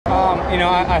you know,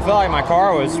 I feel like my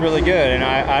car was really good, and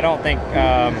I don't think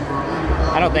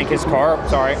his car.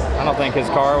 Sorry, I don't think his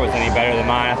car was any better than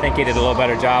mine. I think he did a little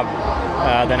better job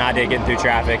than I did getting through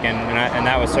traffic, and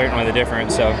that was certainly the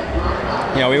difference. So,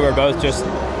 you know, we were both just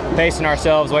pacing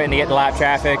ourselves, waiting to get to lap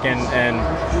traffic, and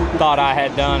thought I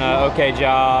had done an okay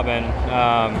job, and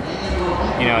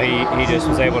you know, he just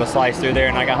was able to slice through there,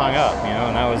 and I got hung up, you know,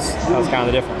 and that was kind of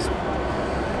the difference.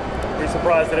 Were you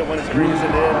surprised that it went as green as it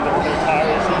did, and there were no tire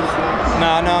issues?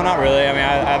 No, not really. I mean,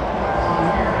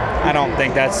 I don't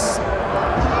think that's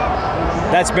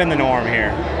been the norm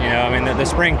here. You know, I mean, the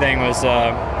spring thing was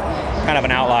kind of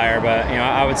an outlier, but you know,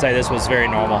 I would say this was very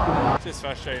normal. It's just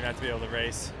frustrating not to be able to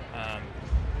race.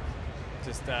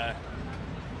 Yeah,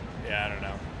 I don't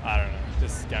know.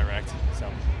 Just got wrecked.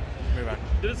 So move on.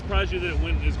 Did it surprise you that it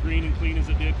went as green and clean as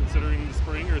it did, considering the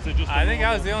spring, or is it just? I think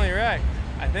I was the only wreck.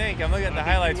 I think I'm looking at the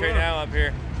highlights right now up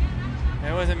here.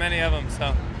 There wasn't many of them,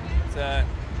 so it's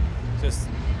just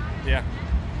yeah.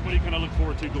 What do you kind of look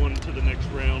forward to going into the next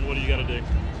round? What do you got to do?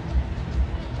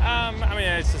 I mean,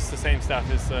 it's just the same stuff.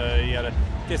 It's you got to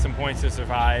get some points to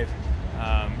survive.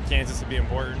 Kansas would be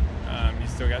important. You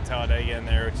still got Talladega in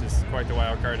there, which is quite the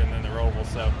wild card, and then the Roval.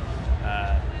 So,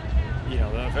 you know,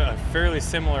 a fairly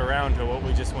similar round to what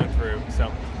we just went through.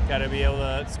 So, got to be able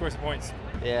to score some points.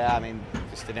 Yeah, I mean,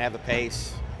 just didn't have the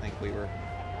pace. I think we were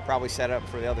probably set up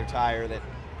for the other tire that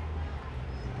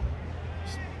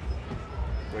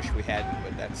wish we hadn't,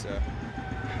 but that's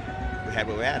we had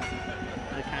what we had.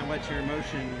 Kind of what's your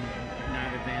emotion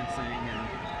not advancing, and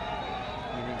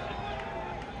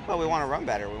well, we want to run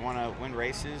better. We want to win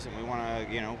races, and we want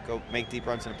to, you know, go make deep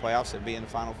runs in the playoffs and be in the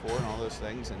Final Four and all those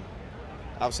things. And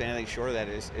obviously, anything short of that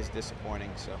is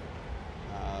disappointing. So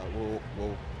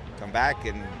we'll come back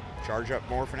and charge up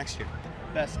more for next year.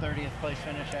 best 30th place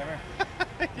finish ever?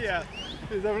 Yeah,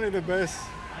 it's definitely the best.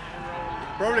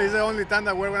 Probably it's the only time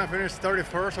that we're going to finish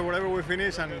 31st or whatever we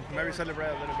finish, and maybe celebrate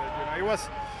a little bit. You know,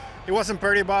 it wasn't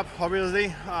pretty, Bob.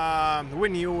 Obviously, we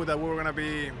knew that it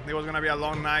was going to be a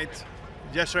long night.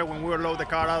 Yesterday, when we were load the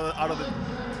car out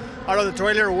of the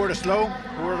trailer, we were slow.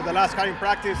 We were the last car in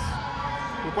practice.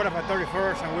 We put up at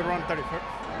 31st, and we run 31st.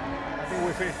 I think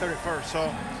we finished 31st.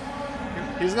 So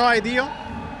it's not ideal,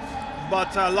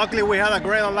 but luckily we had a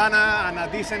great Atlanta and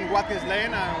a decent Watkins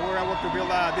lane, and we were able to build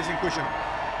a decent cushion.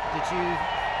 Did you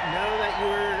know that you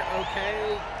were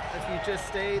okay if you just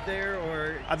stayed there,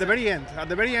 or? At the very end,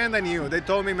 I knew. They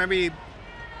told me maybe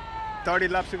 30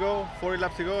 laps to go, 40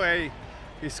 laps to go. Hey,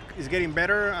 it's getting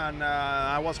better, and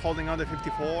I was holding on to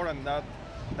 54, and that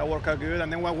worked out good.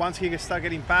 And then once he started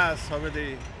getting past,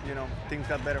 obviously, you know, things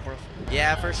got better for us.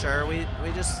 Yeah, for sure. We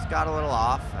just got a little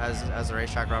off as the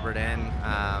racetrack rubbered in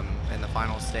the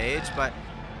final stage, but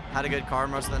had a good car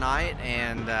most of the night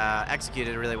and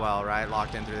executed really well, right?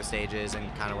 Locked in through the stages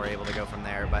and kind of were able to go from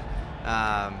there. But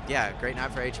yeah, great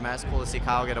night for HMS. Cool to see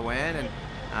Kyle get a win, and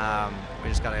we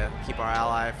just got to keep our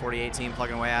Ally 48 team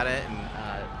plugging away at it. And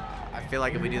I feel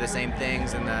like if we do the same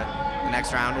things in the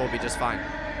next round, we'll be just fine.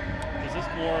 Is this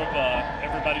more of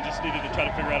everybody just needed to try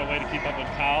to figure out a way to keep up with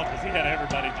Kyle, because he had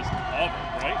everybody just covered,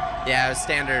 right? Yeah, it was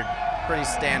pretty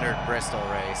standard Bristol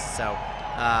race. So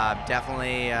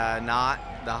definitely not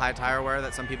the high tire wear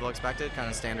that some people expected, kind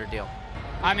of standard deal.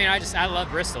 I mean, I love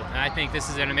Bristol, and I think this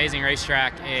is an amazing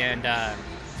racetrack, and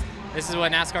this is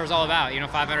what NASCAR is all about. You know,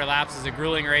 500 laps is a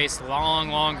grueling race,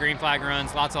 long green flag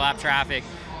runs, lots of lap traffic.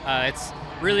 It's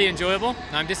really enjoyable.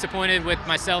 I'm disappointed with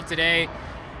myself today.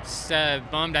 Just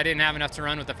bummed I didn't have enough to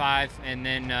run with the 5, and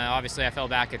then obviously I fell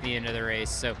back at the end of the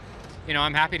race. So, you know,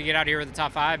 I'm happy to get out here with the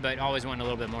top 5, but always wanted a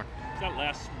little bit more. That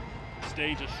last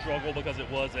stage a struggle because it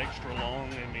was extra long.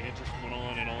 I mean, it just went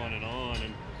on and on and on,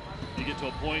 and you get to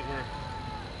a point where,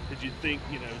 did you think,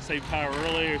 you know, save tire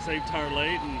early or save tire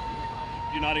late, and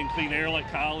you're not in clean air like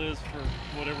Kyle is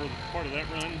for whatever part of that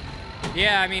run?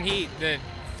 Yeah, I mean, the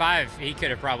 5, he could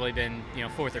have probably been, you know,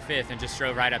 4th or 5th and just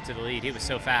drove right up to the lead. He was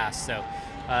so fast. So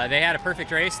they had a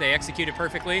perfect race. They executed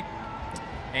perfectly,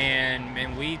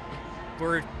 and we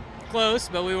were close,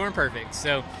 but we weren't perfect.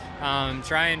 So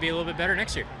try and be a little bit better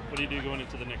next year. What do you do going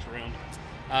into the next round?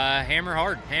 Hammer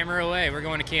hard, hammer away. We're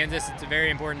going to Kansas. It's a very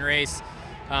important race.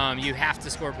 You have to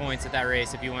score points at that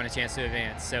race if you want a chance to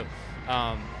advance. So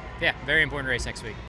yeah, very important race next week.